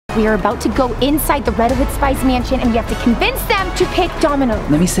We are about to go inside the Red Hood Spy's mansion and we have to convince them to pick Domino's.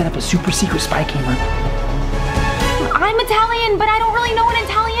 Let me set up a super secret spy camera. I'm Italian, but I don't really know an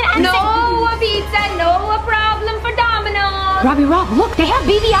Italian accent. No pizza, no problem for Domino's. Rob, look, they have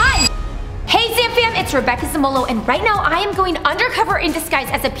BBI. Hey Zam Fam, it's Rebecca Zamolo, and right now I am going undercover in disguise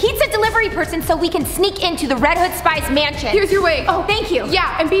as a pizza delivery person so we can sneak into the Red Hood Spy's mansion. Here's your wig. Oh, thank you.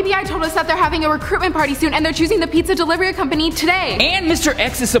 Yeah, and BBI told us that they're having a recruitment party soon and they're choosing the pizza delivery company today. And Mr.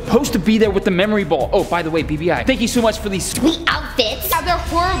 X is supposed to be there with the memory ball. Oh, by the way, BBI, thank you so much for these sweet outfits. Yeah, they're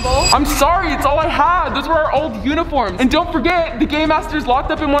horrible. I'm sorry, it's all I had. Those were our old uniforms. And don't forget, the Game Master's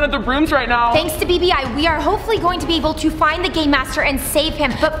locked up in one of the rooms right now. Thanks to BBI, we are hopefully going to be able to find the Game Master and save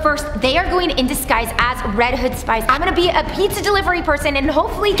him. But first, they are going in disguise as Red Hood Spies. I'm gonna be a pizza delivery person and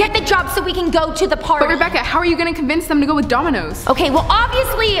hopefully get the job so we can go to the party. But Rebecca, how are you gonna convince them to go with Domino's? Okay, well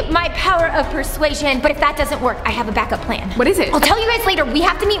obviously my power of persuasion, but if that doesn't work, I have a backup plan. What is it? I'll tell you guys later. We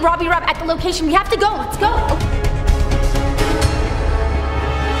have to meet Rob at the location. We have to go. Let's go.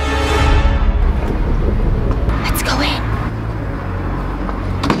 Let's go in.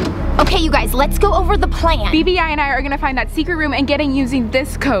 Okay, you guys, let's go over the plan. BBI and I are gonna find that secret room and get in using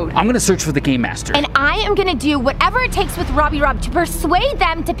this code. I'm gonna search for the Game Master. And I am gonna do whatever it takes with Rob to persuade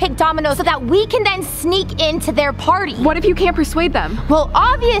them to pick Domino's so that we can then sneak into their party. What if you can't persuade them? Well,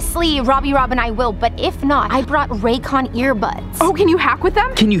 obviously, Rob and I will, but if not, I brought Raycon earbuds. Oh, can you hack with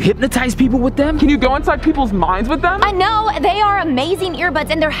them? Can you hypnotize people with them? Can you go inside people's minds with them? I know, they are amazing earbuds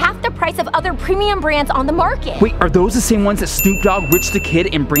and they're half the price of other premium brands on the market. Wait, are those the same ones that Snoop Dogg, Rich the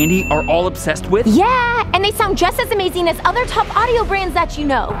Kid, and Brandy are all obsessed with? Yeah, and they sound just as amazing as other top audio brands that you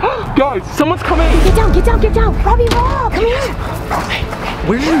know. Guys, someone's coming. Get down. Rob, come here.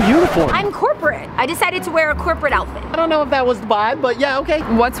 Where's your uniform? I'm corporate. I decided to wear a corporate outfit. I don't know if that was the vibe, but yeah, okay.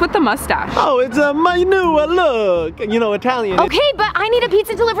 What's with the mustache? Oh, it's my new look. You know, Italian. Okay, but I need a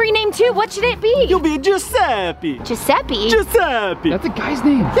pizza delivery name too. What should it be? You'll be Giuseppe. Giuseppe? Giuseppe. That's a guy's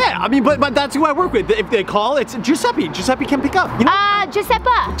name. Yeah, I mean, but that's who I work with. If they call, it's Giuseppe. Giuseppe can pick up, you know? Giuseppe.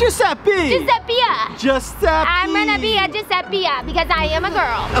 Giuseppe. Giuseppe. I'm gonna be a Giuseppe because I am a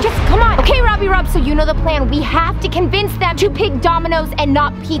girl. Just come on. Okay, Rob, so you know the plan. We have to convince them to pick Domino's and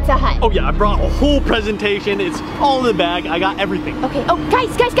not Pizza Hut. Oh yeah, I brought a whole presentation. It's all in the bag. I got everything. Okay, oh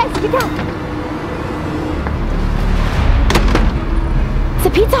guys, get down. It's a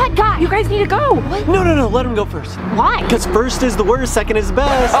Pizza Hut guy. You guys need to go. What? No, let him go first. Why? Because first is the worst, second is the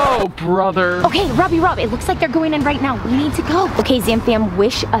best. Oh, brother. Okay, Rob, it looks like they're going in right now. We need to go. Okay, Zam Fam,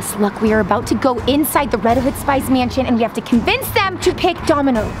 wish us luck. We are about to go inside the Red Hood Spy's mansion and we have to convince them to pick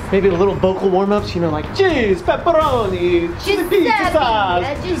Domino's. Maybe a little vocal warm-ups, you know, like cheese, pepperoni, pizza sauce,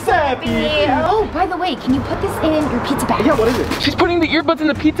 Giuseppe. Oh, by the way, can you put this in your pizza bag? Yeah, what is it? She's putting the earbuds in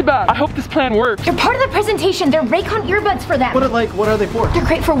the pizza bag. I hope this plan works. You're part of the presentation. They're Raycon earbuds for them. What are they for? They're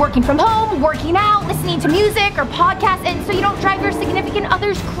great for working from home, working out, listening to music or podcasts, and so you don't drive your significant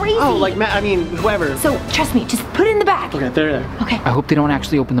others crazy. Oh, like whoever. So trust me, just put it in the bag. Okay, there. Okay. I hope they don't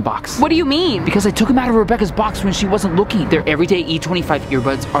actually open the box. What do you mean? Because I took them out of Rebecca's box when she wasn't looking. Their everyday E25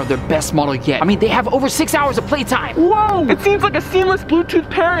 earbuds are their best model yet. I mean, they have over 6 hours of playtime. Whoa, it seems like a seamless Bluetooth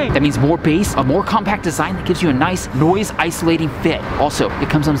pairing. That means more bass, a more compact design that gives you a nice noise-isolating fit. Also, it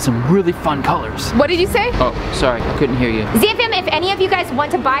comes in some really fun colors. What did you say? Oh, sorry, I couldn't hear you. Zamfam, if any of you guys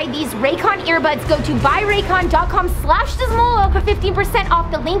want to buy these Raycon earbuds, go to buyraycon.com/Zamolo for 15% off.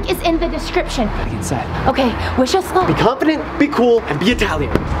 The link is in the description. Gotta get inside. Okay, wish us luck. Be confident, be cool, and be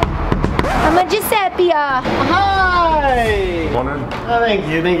Italian. I'm a Giuseppe. Hi! Morning. Thank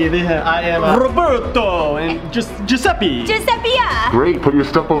you. I am Roberto and Giuseppe. Giuseppe. Great, put your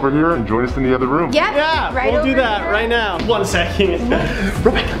stuff over here and join us in the other room. Yep. Yeah, right we'll do over that here. right now. 1 second.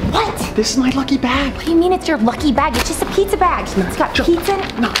 Rebecca. What? This is my lucky bag. What do you mean it's your lucky bag? It's just a pizza bag. It's got pizza in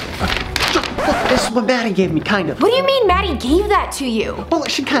it. No. Look, this is what Maddie gave me, kind of. What do you mean Maddie gave that to you? Well,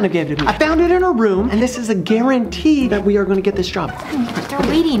 she kind of gave it to me. I found it in her room, and this is a guarantee that we are going to get this job. They're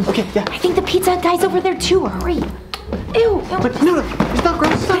waiting. Okay, yeah. I think the Pizza Hut guy's over there too. Hurry. Ew. But no, it's not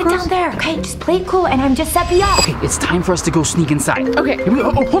gross. It's not Put it gross. down there. Okay, just play it cool, and I'm Giuseppe. Okay, it's time for us to go sneak inside. Okay. Here we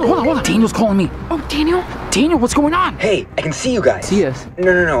go. Oh, hold on. Daniel's calling me. Oh, Daniel? Daniel, what's going on? Hey, I can see you guys. See us?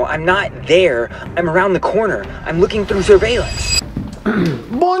 No, I'm not there. I'm around the corner. I'm looking through surveillance.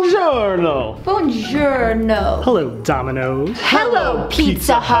 Buongiorno. Buongiorno. Hello, Domino's. Hello,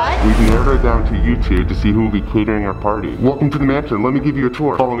 Pizza Hut. We've narrowed it down to you two to see who will be catering our party. Welcome to the mansion. Let me give you a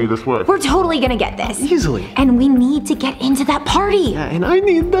tour. Follow me this way. We're totally gonna get this. Easily. And we need to get into that party. Yeah, and I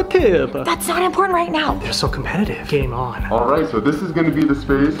need the tip. That's not important right now. They're so competitive. Game on. All right, so this is going to be the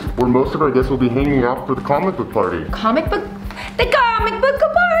space where most of our guests will be hanging out for the comic book party. The comic book party.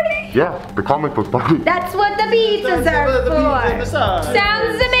 Yeah, the comic book party. That's what the pizzas are for.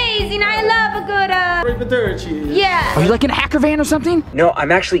 Sounds amazing. Peterchi. Yeah. Are you like in a hacker van or something? No,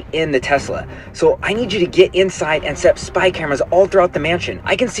 I'm actually in the Tesla. So I need you to get inside and set up spy cameras all throughout the mansion.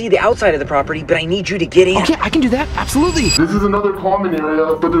 I can see the outside of the property, but I need you to get in. Okay, I can do that. Absolutely. This is another common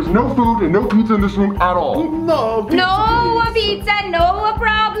area, but there's no food and no pizza in this room at all. No pizza. No pizza, no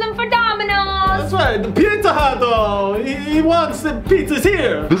problem for Domino's. That's right, the Pizza Hut though. He wants the pizzas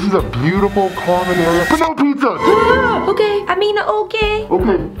here. This is a beautiful common area, but no pizza. Okay, I mean, okay.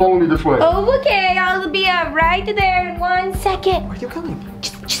 Okay, follow me this way. Oh, okay, I'll be right there in 1 second. Where are you going?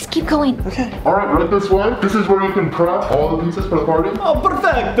 Just keep going. Okay. All right, right this way. This is where you can prep all the pizzas for the party. Oh,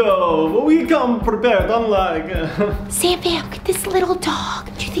 perfecto. We come prepared, unlike... Sam Fam, look at this little dog.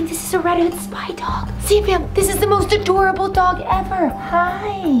 Do you think this is a Red Hood spy dog? Sam Fam, this is the most adorable dog ever.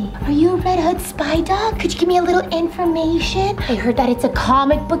 Hi. Are you a Red Hood spy dog? Could you give me a little information? I heard that it's a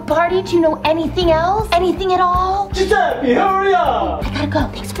comic book party. Do you know anything else? Anything at all? Giuseppe, hurry up. I gotta go.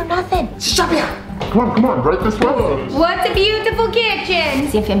 Thanks for nothing. Come on, right this way. What a beautiful kitchen.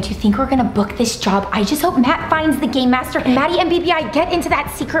 Sam Fam, do you think we're gonna book this job? I just hope Matt finds the Game Master and Maddie and BBI get into that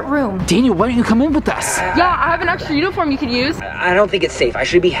secret room. Daniel, why don't you come in with us? Yeah, I have an extra uniform you could use. I don't think it's safe. I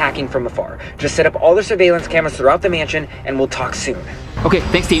should be hacking from afar. Just set up all the surveillance cameras throughout the mansion, and we'll talk soon. Okay,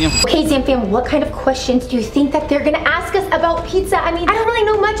 thanks, Daniel. Okay, Sam Fam, what kind of questions do you think that they're gonna ask us about pizza? I mean, I don't really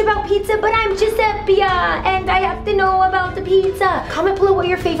know much about pizza, but I'm Giuseppe, and I have to know about the pizza. Comment below what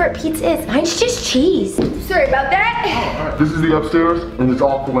your favorite pizza is. Mine's just cheese. Sorry about that. This is the upstairs, and it's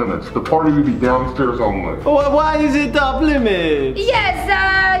off limits. The party will be downstairs only. Why is it off limits? Yes,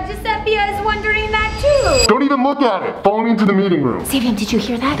 Giuseppe is wondering that too. Don't even look at it. Follow me into the meeting room. Sam Fam, did you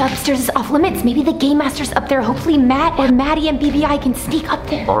hear that? The upstairs is off limits. Maybe the Game Master's up there. Hopefully Matt or Maddie and BBI can sneak up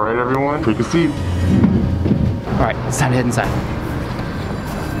there. All right, everyone, take a seat. All right, it's time to head inside.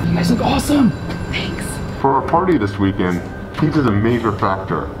 You guys look awesome. Thanks. For our party this weekend, pizza's a major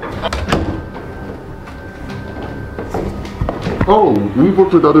factor. Oh, we've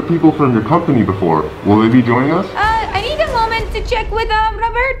worked with other people from your company before. Will they be joining us? I need a moment to check with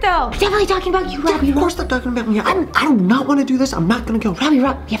Roberto. We're definitely talking about you, Robbie. Of course they're talking about me. I do not want to do this. I'm not gonna go. Robbie, you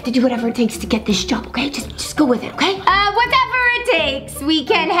have to do whatever it takes to get this job, okay? Just go with it, okay? Whatever it takes, we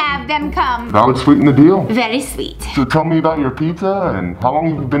can have them come. That would sweeten the deal. Very sweet. So tell me about your pizza and how long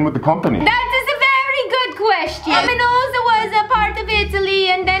you've been with the company. That is a very good question. Domino's was a part of Italy,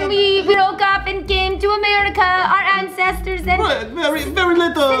 and then we broke up and came to America, our ancestors, and Right, very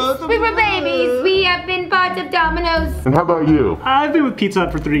little. since we were babies, we have been part of Domino's. And how about you? I've been with Pizza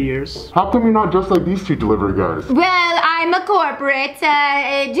Hut for 3 years. How come you're not just like these two delivery guys? Well, I'm a corporate.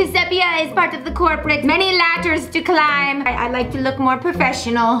 Giuseppe is part of the corporate. Many ladders to climb. I like to look more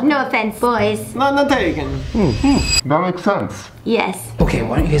professional. No offense, boys. Not taken. That makes sense. Yes. Okay,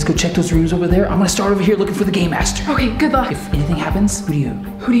 why don't you guys go check those rooms over there? I'm gonna start over here looking for the Game Master. Okay, good luck. If anything happens, who do you?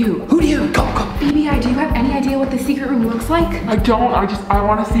 Who do you? Who do you? Go. BBI, do you have any idea what the secret room looks like? I don't, I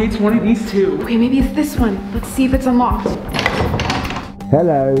want to say it's one of these two. Okay, maybe it's this one. Let's see if it's unlocked.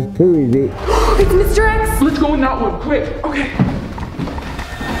 Hello, who is it? It's Mr. X. Let's go in that one, quick. Okay.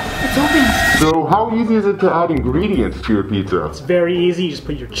 It's open. So how easy is it to add ingredients to your pizza? It's very easy. You just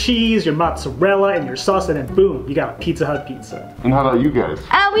put your cheese, your mozzarella, and your sauce, and then boom, you got a Pizza Hut pizza. And how about you guys?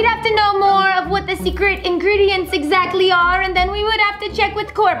 We'd have to know more of what the secret ingredients exactly are, and then we would have to check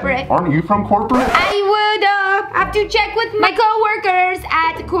with corporate. Aren't you from corporate? I would have to check with my co-workers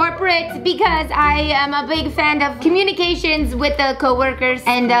at corporate because I am a big fan of communications with the co-workers,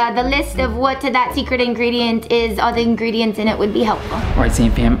 and the list of what that secret ingredient is, all the ingredients in it would be helpful. All right,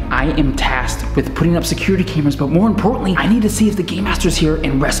 Sam Fam, I am tasked with putting up security cameras, but more importantly, I need to see if the Game Master's here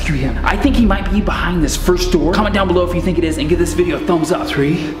and rescue him. I think he might be behind this first door. Comment down below if you think it is and give this video a thumbs up.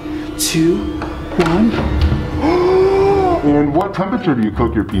 3, 2, 1. And what temperature do you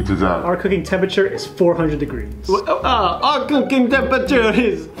cook your pizzas at? Our cooking temperature is 400 degrees. Our cooking temperature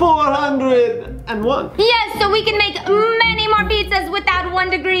is 401. Yes, so we can make many more pizzas with that 1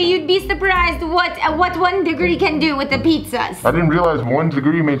 degree. You'd be surprised what 1 degree can do with the pizzas. I didn't realize 1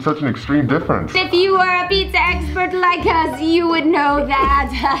 degree made such an extreme difference. If you were a pizza expert like us, you would know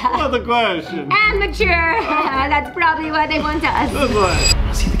that. What a question. Amateur. That's probably why they want us. Good one.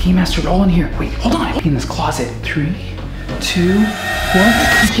 I see the Game Master all in here. Wait, hold on. In this closet. 3, 2, 1.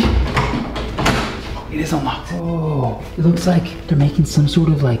 It is unlocked. Oh, it looks like they're making some sort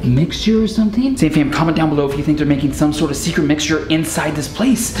of like mixture or something. Sam Fam, comment down below if you think they're making some sort of secret mixture inside this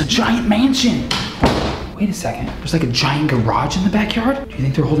place. It's a giant mansion. Wait a second, there's like a giant garage in the backyard? Do you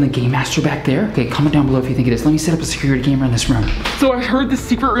think they're holding the Game Master back there? Okay, comment down below if you think it is. Let me set up a security camera in this room. So I heard the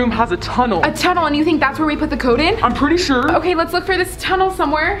secret room has a tunnel. A tunnel, and you think that's where we put the code in? I'm pretty sure. Okay, let's look for this tunnel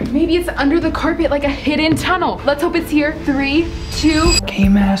somewhere. Maybe it's under the carpet, like a hidden tunnel. Let's hope it's here. 3, 2.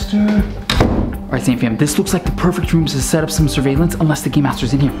 Game Master, All right, Sam fam, this looks like the perfect room to set up some surveillance unless the Game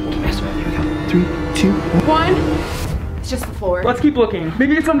Master's in here. Game Master, here we go. 3, 2, 1. It's just the floor. Let's keep looking.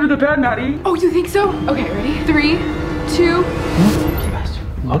 Maybe it's under the bed, Maddie. Oh, you think so? Okay, ready? 3, 2. Game Master,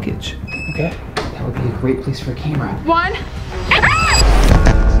 luggage. Okay, that would be a great place for a camera. 1.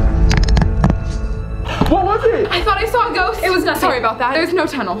 What was it? I thought I saw a ghost. It was nothing. Sorry about that. There's no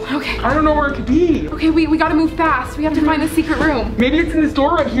tunnel. Okay. I don't know where it could be. Okay, we gotta move fast. We have to find the secret room. Maybe it's in this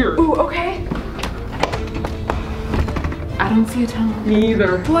door right here. Ooh, okay. I don't see a tunnel. Me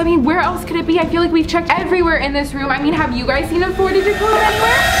either. Well, I mean, where else could it be? I feel like we've checked everywhere in this room. I mean, have you guys seen a 4-digit code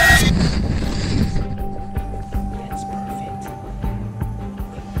anywhere?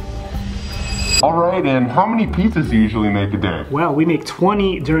 All right, and how many pizzas do you usually make a day? Well, we make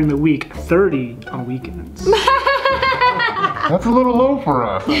 20 during the week, 30 on weekends. That's a little low for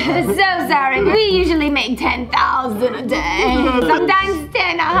us. So sorry, we usually make 10,000 a day. Sometimes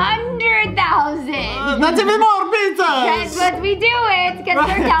 100,000. That's even more pizzas! That's what we do it, because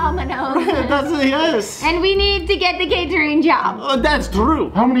we're Domino's. That's yes. And we need to get the catering job. That's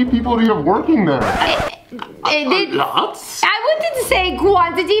true. How many people do you have working there? Lots. I wanted to say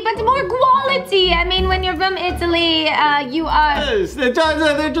quantity, but more quality. I mean, when you're from Italy, you are... Yes, they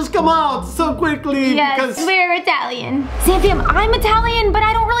just come out so quickly Yes, because... we're Italian. Zamfam, I'm Italian, but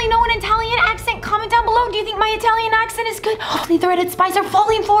I don't really know an Italian accent. Comment down below. Do you think my Italian accent is good? Hopefully the Reddit spies are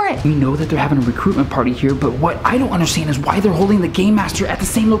falling for it. We know that they're having a recruitment party here, but what I don't understand is why they're holding the Game Master at the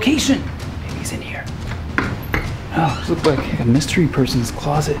same location. Maybe he's in here. Oh, this looks like a mystery person's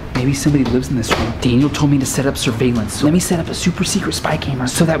closet. Maybe somebody lives in this room. Daniel told me to set up surveillance. So let me set up a super secret spy camera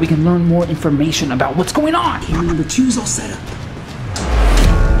so that we can learn more information about what's going on. Camera number 2 is all set up.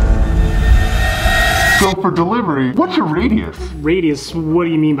 So for delivery, what's your radius? Radius, what do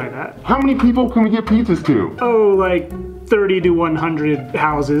you mean by that? How many people can we get pizzas to? Oh, like 30 to 100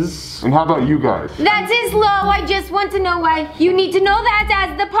 houses. And how about you guys? That is low. I just want to know why. You need to know that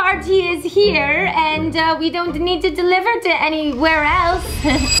as the party is here and we don't need to deliver to anywhere else.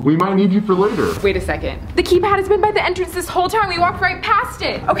 We might need you for later. Wait a second. The keypad has been by the entrance this whole time. We walked right past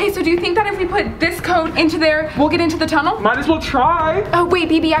it. Okay, so do you think that if we put this code into there, we'll get into the tunnel? Might as well try. Oh, wait,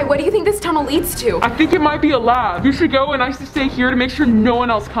 BBI, what do you think this tunnel leads to? I think it might be a lab. You should go and I should stay here to make sure no one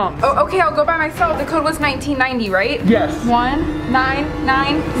else comes. Oh, okay, I'll go by myself. The code was 1990, right? Yes.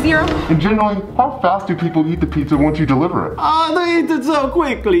 1990. And generally, how fast do people eat the pizza once you deliver it? They eat it so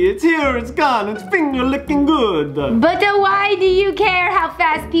quickly. It's here, it's gone, it's finger licking good. But why do you care how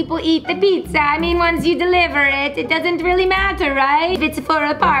fast people eat the pizza? I mean, once you deliver it, it doesn't really matter, right? If it's for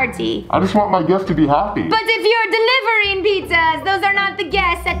a party. I just want my guests to be happy. But if you're delivering pizzas, those are not the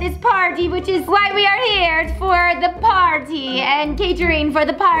guests at this party, which is why we are here for the party and catering for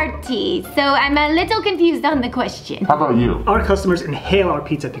the party. So I'm a little confused on the question. How about you? Our customers inhale our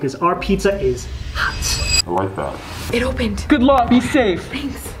pizza because our pizza is hot. I like that. It opened. Good luck. Be safe.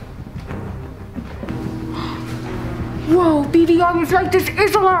 Thanks. Whoa, BBI was right. This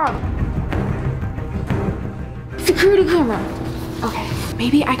is a lab. Security camera. Okay,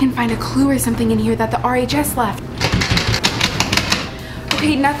 maybe I can find a clue or something in here that the RHS left.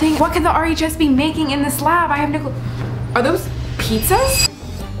 Okay, nothing. What could the RHS be making in this lab? I have no clue. Are those pizzas?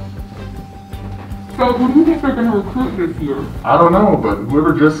 So who do you think they're gonna recruit this year? I don't know, but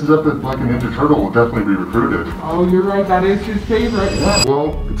whoever dresses up as like a Ninja Turtle will definitely be recruited. Oh, you're right. That is his favorite. Yeah,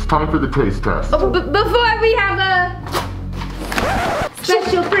 well, it's time for the taste test. Oh, before we have a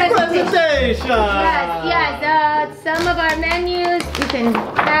special presentation. Yes, some of our menus you can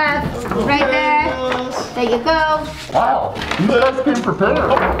have right there. There you go. Wow, you guys came prepared.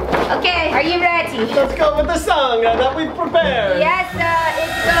 Okay, are you ready? Let's go with the song that we prepared. Yes, it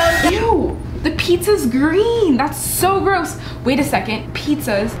goes. Ew, the pizza's green. That's so gross. Wait a second,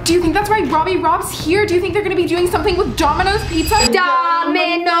 pizzas. Do you think that's why Robbie Rob's here? Do you think they're gonna be doing something with Domino's Pizza?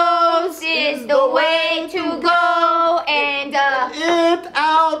 Domino's is the way to go and Eat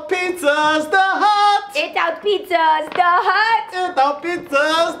out pizzas the hut. eat out pizzas the hut. Eat out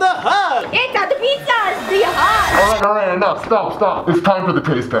pizzas the hut. Eat out the pizzas the hut. All right, enough. Stop. It's time for the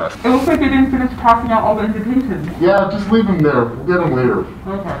taste test. It looks like they didn't finish passing out all the invitations. Yeah, just leave them there. We'll get them later.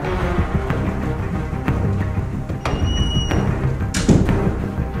 Okay.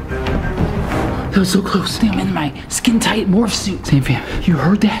 That was so close. I'm in my skin-tight morph suit. Sam fam, you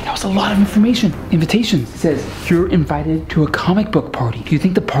heard that? That was a lot of information. Invitations. It says, you're invited to a comic book party. Do you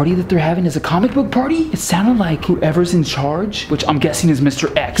think the party that they're having is a comic book party? It sounded like whoever's in charge, which I'm guessing is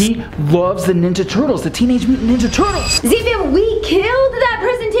Mr. X, he loves the Ninja Turtles, the Teenage Mutant Ninja Turtles. Zamfam, we killed that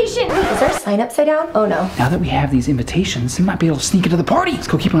presentation. Wait, is our sign upside down? Oh no. Now that we have these invitations, we might be able to sneak into the party. Let's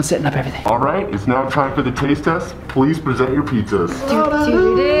go keep on setting up everything. All right, it's now time for the taste test. Please present your pizzas.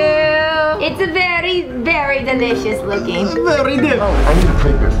 It's a very He's very delicious looking. Very different. I need to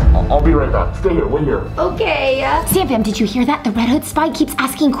take this. I'll be right back. Stay here, wait here. Okay. Sam Fam, did you hear that? The Red Hood spy keeps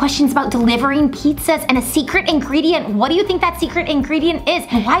asking questions about delivering pizzas and a secret ingredient. What do you think that secret ingredient is?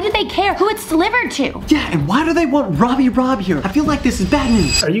 And why do they care who it's delivered to? Yeah, and why do they want Robbie Rob here? I feel like this is bad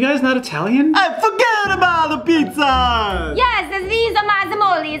news. Are you guys not Italian? Forget about the pizza! Yes, these are my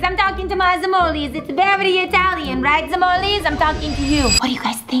Zamolis. I'm talking to my Zamolis. It's very Italian, right, Zamolis? I'm talking to you. What do you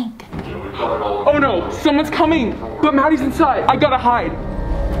guys think? Oh no, someone's coming. But Maddie's inside. I gotta hide.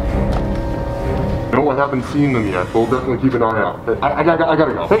 No, I haven't seen them yet. We'll definitely keep an eye out. I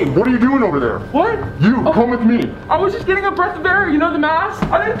gotta go. Hey, what are you doing over there? What? You, come with me. I was just getting a breath of air, you know the mask?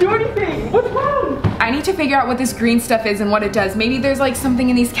 I didn't do anything. What's wrong? I need to figure out what this green stuff is and what it does. Maybe there's like something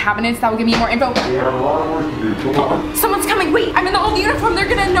in these cabinets that will give me more info. We have a lot of work to do. Come on. Someone's coming. Wait, I'm in the old uniform. They're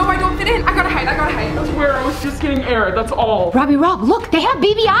gonna know I don't fit in. I gotta hide. I swear I was just getting air, that's all. Robbie Rob, look, they have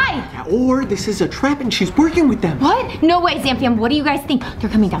BBI. Yeah, or this is a trap and she's working with them. What? No way, Zamfam. What do you guys think? They're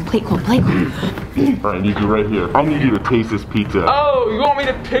coming down. Play it cool, play it cool. I need you right here. I need you to taste this pizza. Oh, you want me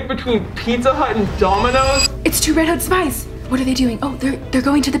to pick between Pizza Hut and Domino's? It's 2 Red Hood spies. What are they doing? Oh, they're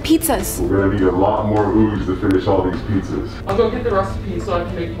going to the pizzas. We're gonna need a lot more ooze to finish all these pizzas. I'll go get the recipe so I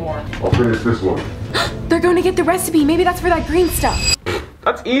can make more. I'll finish this one. They're going to get the recipe. Maybe that's for that green stuff.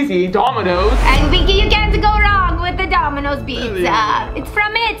 That's easy, Domino's. I think you can't go wrong with the Domino's pizza. It's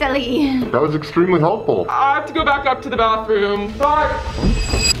from Italy. That was extremely helpful. I have to go back up to the bathroom. Bye.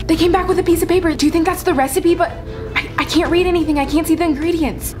 They came back with a piece of paper. Do you think that's the recipe? But I can't read anything. I can't see the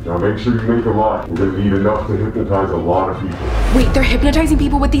ingredients. Now make sure you make a lot. We're gonna need enough to hypnotize a lot of people. Wait, they're hypnotizing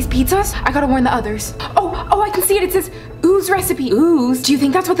people with these pizzas? I gotta warn the others. Oh, I can see it. It says ooze recipe. Ooze? Do you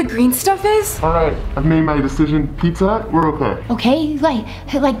think that's what the green stuff is? All right, I've made my decision. Pizza Hut, we're okay. Okay,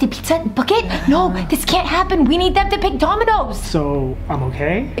 like the Pizza Hut bucket? No, this can't happen. We need them to pick Domino's. So, I'm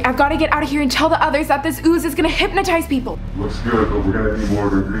okay? I've gotta get out of here and tell the others that this ooze is gonna hypnotize people. Looks good, but we're gonna need more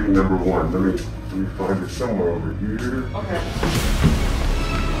of ingredient number 1. Let me find it somewhere over here. Okay.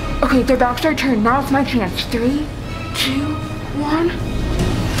 Okay, their backs are turned. Now it's my chance. 3, 2, 1.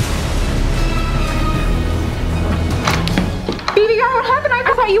 Baby girl, what happened?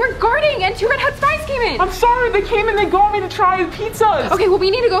 I thought you were guarding and 2 Red Hood spies came in. I'm sorry, they came and they got me to try the pizzas. Okay, well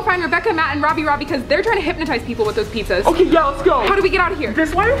we need to go find Rebecca, Matt, and Robbie Rob because they're trying to hypnotize people with those pizzas. Okay, yeah, let's go. How do we get out of here?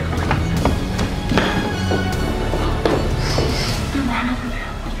 This way?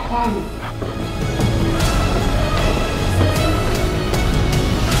 Quiet.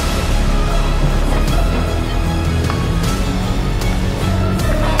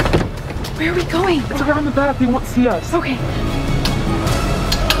 Where are we going? It's around the back, they won't see us. Okay.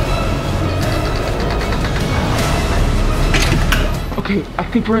 Okay, I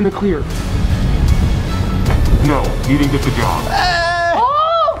think we're in the clear. No, you didn't get the job.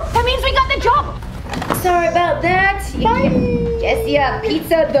 Oh, that means we got the job. Sorry about that. Yes, yeah,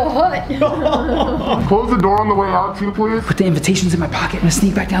 Pizza the Hut. Close the door on the way out too, please. Put the invitations in my pocket. I'm gonna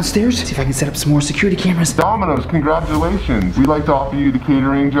sneak back downstairs, see if I can set up some more security cameras. Domino's, congratulations. We'd like to offer you the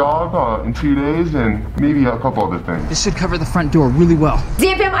catering job in 2 days and maybe a couple other things. This should cover the front door really well.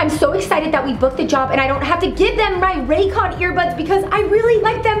 Zamfam, I'm so excited that we booked the job and I don't have to give them my Raycon earbuds because I really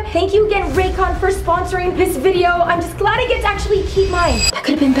like them. Thank you again, Raycon, for sponsoring this video. I'm just glad I get to actually keep mine. That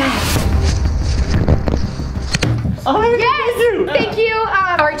could have been bad. Oh, Yes! Thank you.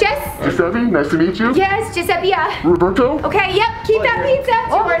 Art Jess? Giuseppe, nice to meet you. Yes, Giuseppe. Roberto? Okay, yep, keep that pizza.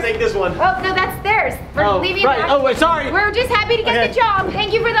 It's yours. Take this one. Oh, no, that's theirs. We're leaving right. that. Oh, wait, sorry. We're just happy to get the job.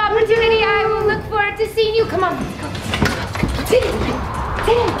 Thank you for the opportunity. I will look forward to seeing you. Come on, let's go. Sit in.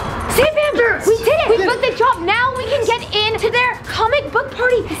 Sit in. Sam, we did it. We booked the job. Now we can get into their comic book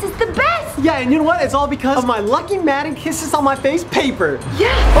party. This is the best. Yeah, and you know what? It's all because of my Lucky Madden Kisses on my Face paper.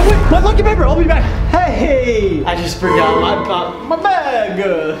 Yeah. Oh, wait, my lucky paper. I'll be back. Hey, I just forgot my bag.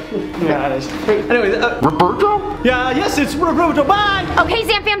 Yeah, it is. Anyways, Roberto? yeah, yes, it's Roberto. Bye. Okay,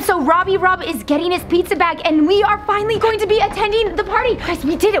 Zamfam, so Robbie Rob is getting his pizza bag and we are finally going to be attending the party. Guys,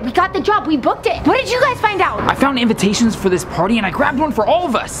 we did it. We got the job. We booked it. What did you guys find out? I found invitations for this party and I grabbed one for all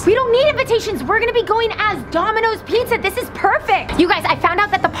of us. We don't need invitations. We're gonna be going as Domino's Pizza. This is perfect. You guys, I found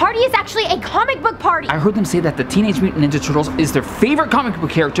out that the party is actually a comic book party. I heard them say that the Teenage Mutant Ninja Turtles is their favorite comic book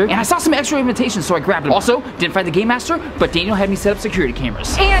character, and I saw some extra invitations, so I grabbed them. Also, didn't find the Game Master, but Daniel had me set up security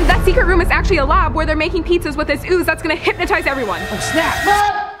cameras. And that secret room is actually a lab where they're making pizzas with this ooze that's gonna hypnotize everyone. Oh,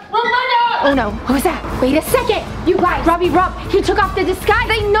 snap! Oh no, what was that? Wait a second. You guys, Robbie Rob, he took off the disguise.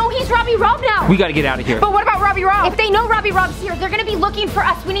 They know he's Robbie Rob now. We gotta get out of here. But what about Robbie Rob? If they know Robbie Rob's here, they're gonna be looking for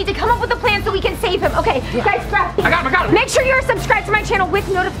us. We need to come up with a plan so we can save him. Okay, guys, grab. I got him. Make sure you're subscribed to my channel with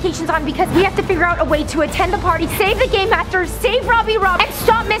notifications on because we have to figure out a way to attend the party, save the Game Master, save Robbie Rob, and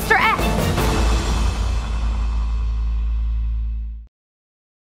stop Mr. X.